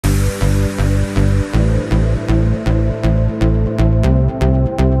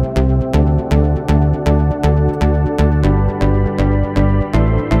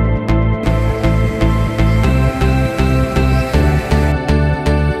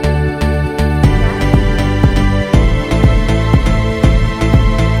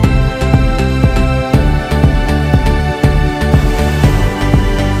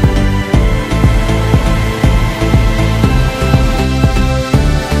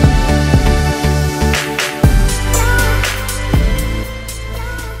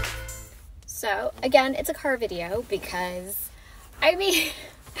again, it's a car video because, I mean,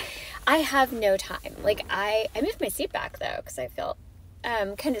 I have no time. Like, I moved my seat back, though, because I felt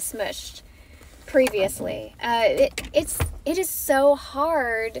kind of smushed previously. It is so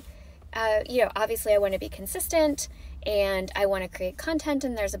hard. Obviously I want to be consistent and I want to create content,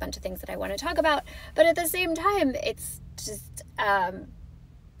 and there's a bunch of things that I want to talk about, but at the same time, it's just,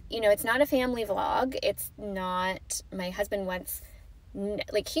 it's not a family vlog. It's not, my husband wants,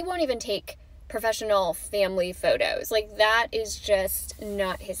 like, he won't even take professional family photos. Like, that is just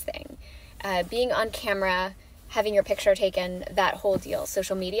not his thing. Being on camera, having your picture taken, that whole deal.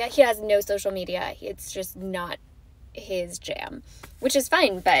 Social media, he has no social media. It's just not his jam, which is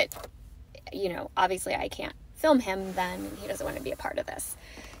fine, but, obviously I can't film him then. He doesn't want to be a part of this.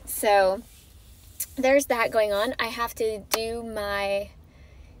 So there's that going on. I have to do my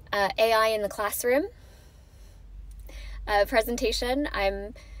AI in the classroom presentation.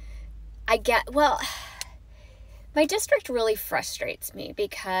 My district really frustrates me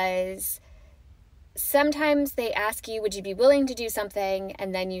because sometimes they ask you, would you be willing to do something?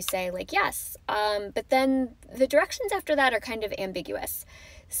 And then you say, like, yes. But then the directions after that are kind of ambiguous.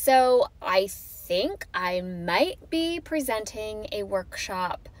 So I think I might be presenting a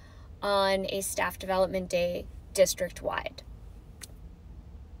workshop on a staff development day district-wide.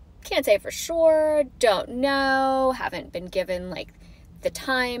 Can't say for sure, don't know, haven't been given, like, the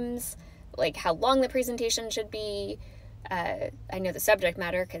times, like, how long the presentation should be. I know the subject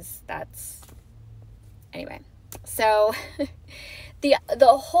matter because that's... Anyway, so the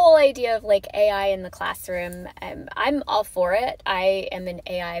whole idea of, like, AI in the classroom, I'm all for it. I am an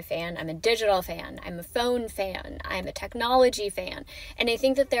AI fan. I'm a digital fan. I'm a phone fan. I'm a technology fan. And I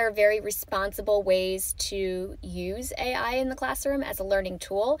think that there are very responsible ways to use AI in the classroom as a learning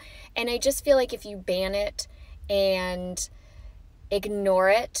tool. And I just feel like if you ban it and ignore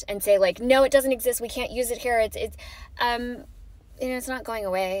it and say, like, no, it doesn't exist, we can't use it here, it's not going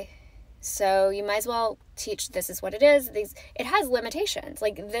away. So you might as well teach this is what it is. It has limitations.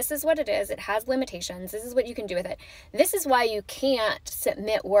 Like, this is what it is. It has limitations. This is what you can do with it. This is why you can't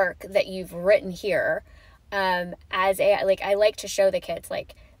submit work that you've written here as AI. Like, I like to show the kids,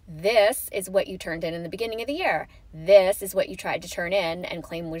 like, this is what you turned in the beginning of the year. This is what you tried to turn in and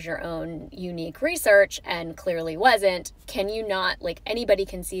claim was your own unique research and clearly wasn't. Can you not, like, anybody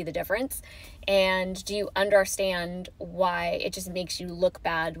can see the difference? And do you understand why it just makes you look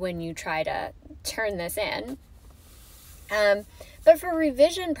bad when you try to turn this in? But for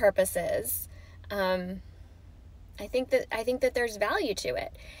revision purposes, I think that there's value to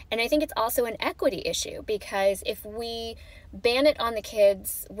it. And I think it's also an equity issue, because if we ban it on the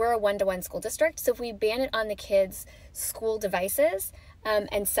kids, we're a one-to-one school district, so if we ban it on the kids' school devices,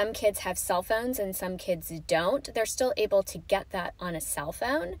 and some kids have cell phones and some kids don't, they're still able to get that on a cell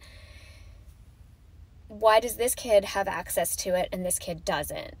phone. Why does this kid have access to it and this kid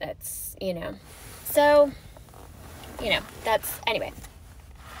doesn't? That's, so, that's, anyway.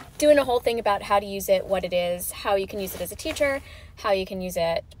 Doing a whole thing about how to use it, what it is, how you can use it as a teacher, how you can use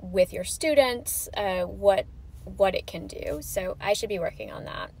it with your students, what it can do. So I should be working on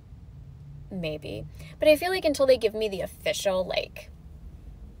that, maybe. But I feel like until they give me the official, like,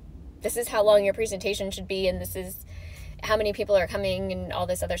 this is how long your presentation should be and this is how many people are coming and all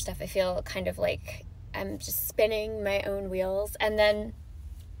this other stuff, I feel kind of like I'm just spinning my own wheels. And then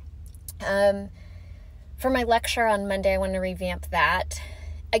for my lecture on Monday, I want to revamp that.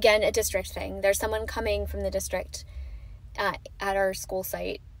 Again, a district thing. There's someone coming from the district at our school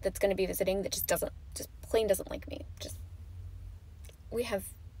site that's going to be visiting that just plain doesn't like me. We have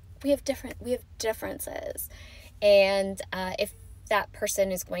differences. And if that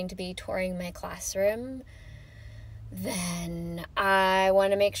person is going to be touring my classroom, then I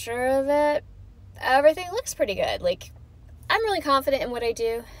want to make sure that everything looks pretty good. Like, I'm really confident in what I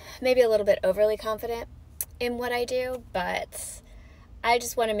do, maybe a little bit overly confident in what I do, but I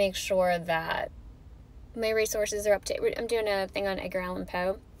just want to make sure that my resources are up to date. I'm doing a thing on Edgar Allan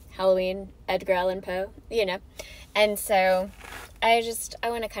Poe, Halloween, Edgar Allan Poe, and so I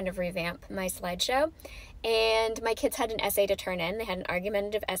want to kind of revamp my slideshow. And my kids had an essay to turn in. They had an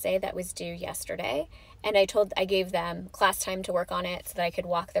argumentative essay that was due yesterday, and I gave them class time to work on it so that I could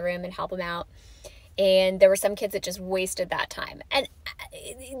walk the room and help them out. And there were some kids that just wasted that time. And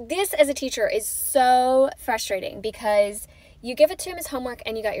this, as a teacher, is so frustrating because you give it to them as homework,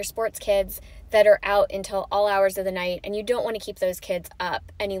 and you got your sports kids that are out until all hours of the night, and you don't want to keep those kids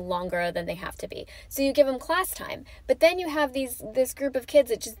up any longer than they have to be. So you give them class time. But then you have this group of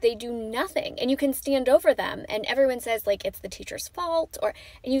kids that they do nothing, and you can stand over them, and everyone says, like, it's the teacher's fault,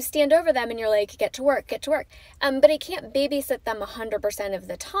 and you stand over them and you're like, get to work, get to work. But I can't babysit them 100% of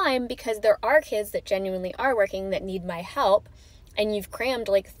the time, because there are kids that genuinely are working that need my help, and you've crammed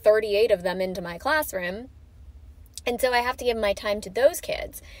like 38 of them into my classroom. And so I have to give my time to those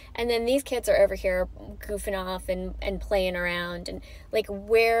kids. And then these kids are over here goofing off and playing around. And like,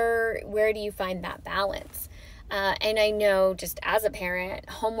 where do you find that balance? And I know, just as a parent,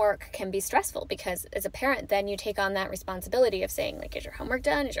 homework can be stressful, because as a parent, then you take on that responsibility of saying, like, is your homework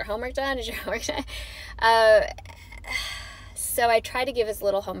done? Is your homework done? Is your homework done? So I try to give as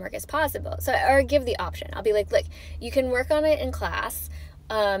little homework as possible. Or give the option. I'll be like, look, you can work on it in class,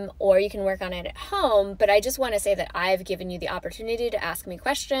 or you can work on it at home, but I just want to say that I've given you the opportunity to ask me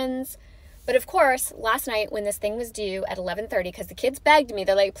questions. But of course, last night when this thing was due at 11:30, because the kids begged me,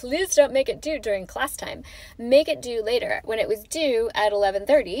 they're like, please don't make it due during class time. Make it due later. When it was due at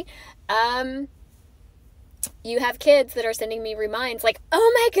 11:30, you have kids that are sending me reminds like,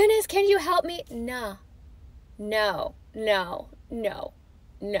 oh my goodness, can you help me? No.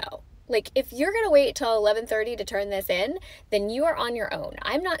 Like, if you're going to wait till 11:30 to turn this in, then you are on your own.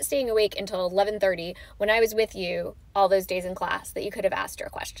 I'm not staying awake until 11:30 when I was with you all those days in class that you could have asked your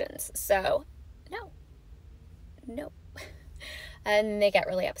questions. So, no. And they get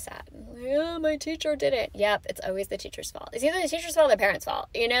really upset. Oh, my teacher did it. Yep, it's always the teacher's fault. It's either the teacher's fault or the parent's fault.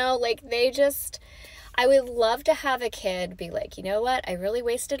 You know, like, I would love to have a kid be like, you know what? I really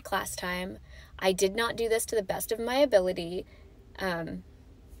wasted class time. I did not do this to the best of my ability.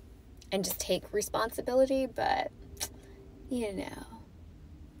 And just take responsibility, but, you know,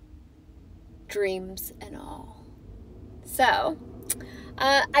 dreams and all. So,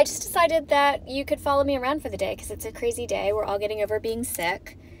 I just decided that you could follow me around for the day, because it's a crazy day. We're all getting over being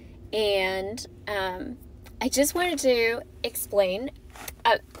sick, and I just wanted to explain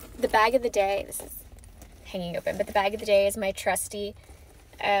the bag of the day. This is hanging open, but the bag of the day is my trusty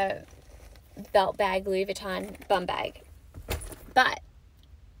belt bag, Louis Vuitton bumbag. But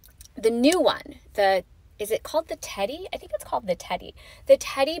the new one, is it called the Teddy? I think it's called the Teddy. The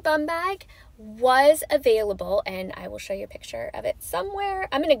Teddy bum bag was available, and I will show you a picture of it somewhere.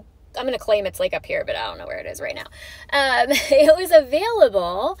 I'm gonna claim it's like up here, but I don't know where it is right now. It was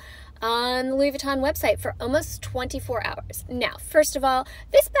available on the Louis Vuitton website for almost 24 hours. Now, first of all,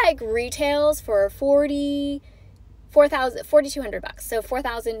 this bag retails for $4,200, so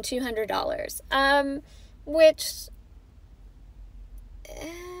 $4,200, which,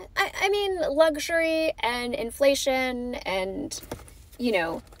 I mean, luxury and inflation and, you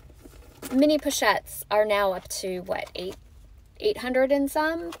know, mini pochettes are now up to what, 800 and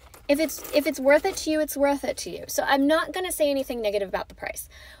some. If it's worth it to you, it's worth it to you. So I'm not going to say anything negative about the price.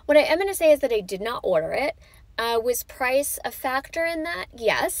 What I am going to say is that I did not order it. Was price a factor in that?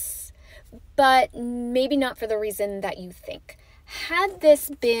 Yes, but maybe not for the reason that you think. Had this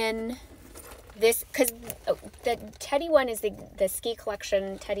been this, because the Teddy one is the ski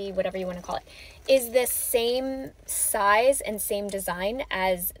collection, Teddy, whatever you want to call it, is the same size and same design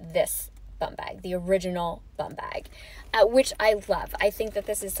as this bum bag, the original bum bag, which I love. I think that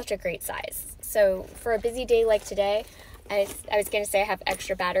this is such a great size. So for a busy day like today, I was going to say I have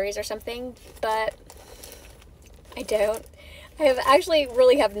extra batteries or something, but I don't. I actually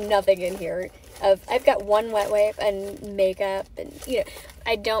really have nothing in here. I've got one wet wipe and makeup, and, you know,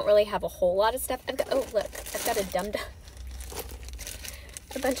 I don't really have a whole lot of stuff. I've got a dum-dum,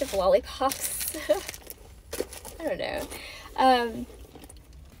 a bunch of lollipops. I don't know.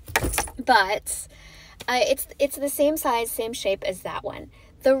 But it's the same size, same shape as that one.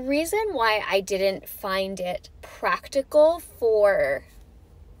 The reason why I didn't find it practical for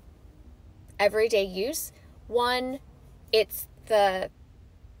everyday use, one, it's the,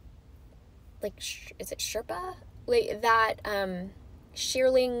 like, is it Sherpa? Like that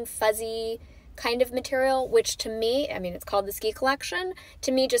shearling, fuzzy kind of material, which to me, I mean, it's called the Ski Collection,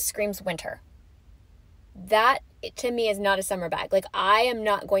 to me just screams winter. That, to me, is not a summer bag. Like, I am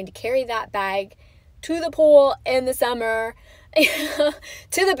not going to carry that bag to the pool in the summer, to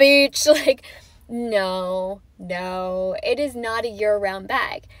the beach. Like, no, it is not a year-round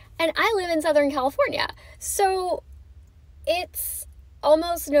bag. And I live in Southern California, so it's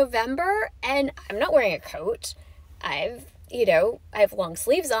almost November, and I'm not wearing a coat. I have long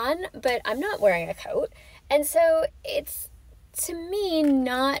sleeves on, but I'm not wearing a coat. And so it's, to me,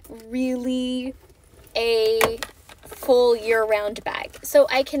 not really a full year-round bag. So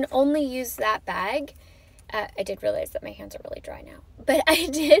I can only use that bag I did realize that my hands are really dry now. But I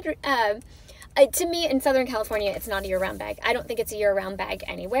did, to me, in Southern California, it's not a year-round bag. I don't think it's a year-round bag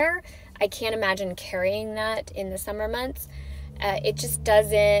anywhere. I can't imagine carrying that in the summer months. It just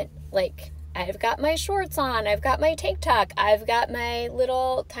doesn't, like, I've got my shorts on, I've got my tank top, I've got my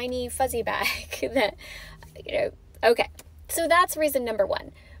little tiny fuzzy bag that, you know, okay. So that's reason number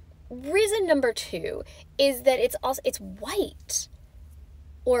one. Reason number two is that it's white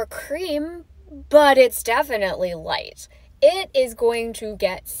or cream, but it's definitely light. It is going to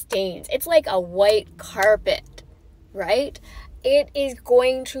get stains. It's like a white carpet, right? It is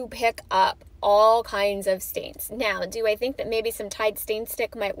going to pick up all kinds of stains. Now, do I think that maybe some Tide stain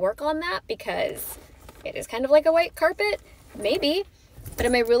stick might work on that because it is kind of like a white carpet? Maybe. But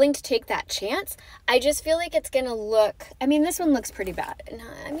am I willing to take that chance? I just feel like it's going to look, I mean, this one looks pretty bad. No,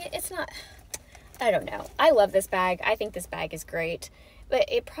 I mean, it's not, I don't know. I love this bag. I think this bag is great. But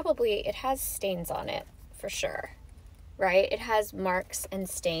it has stains on it for sure, right? It has marks and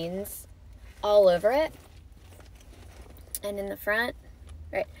stains all over it. And in the front,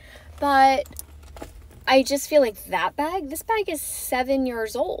 right? But I just feel like this bag is 7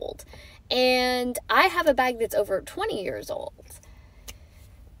 years old. And I have a bag that's over 20 years old.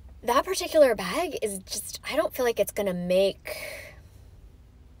 That particular bag is just, I don't feel like it's going to make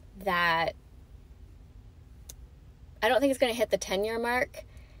that, I don't think it's going to hit the 10-year mark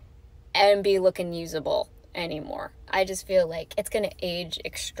and be looking usable anymore. I just feel like it's going to age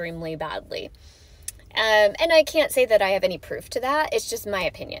extremely badly. And I can't say that I have any proof to that. It's just my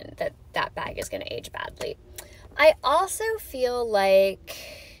opinion that that bag is going to age badly. I also feel like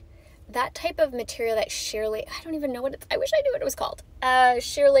that type of material, that shearling, I don't even know what it's, I wish I knew what it was called.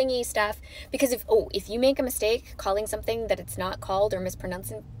 Shearling-y stuff. Because if you make a mistake calling something that it's not called or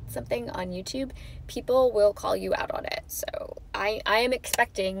mispronouncing something on YouTube, people will call you out on it. So I am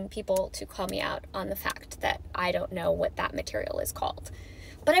expecting people to call me out on the fact that I don't know what that material is called.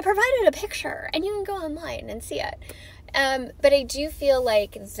 But I provided a picture and you can go online and see it. But I do feel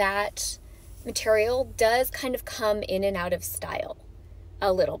like that material does kind of come in and out of style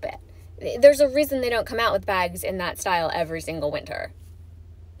a little bit. There's a reason they don't come out with bags in that style every single winter.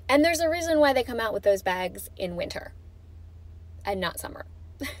 And there's a reason why they come out with those bags in winter and not summer,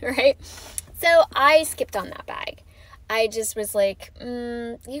 right? So I skipped on that bag. I just was like,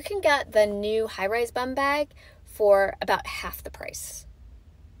 you can get the new high-rise bum bag for about half the price.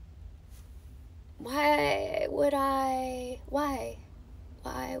 Why would I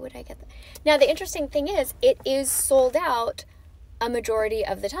get that? Now, the interesting thing is, it is sold out a majority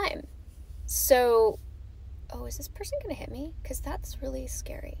of the time. So, oh, is this person going to hit me? Because that's really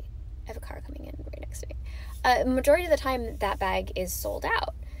scary. I have a car coming in right next to me. Majority of the time, that bag is sold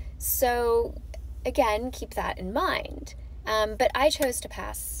out. So, again, keep that in mind. But I chose to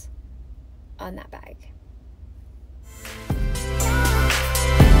pass on that bag.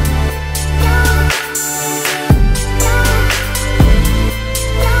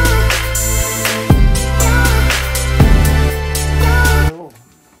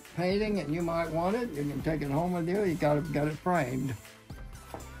 Painting, and you might want it. You can take it home with you. You got it framed.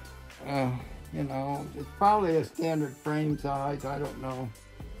 You know, it's probably a standard frame size. I don't know.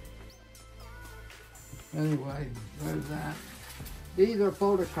 Anyway, there's that. These are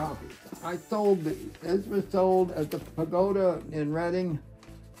photocopies. I sold these. This was sold at the Pagoda in Reading.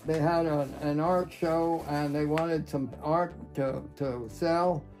 They had an art show and they wanted some art to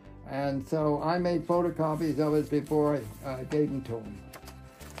sell. And so I made photocopies of it before I gave them to them.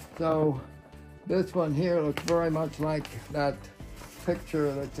 So this one here looks very much like that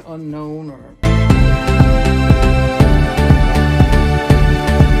picture that's unknown or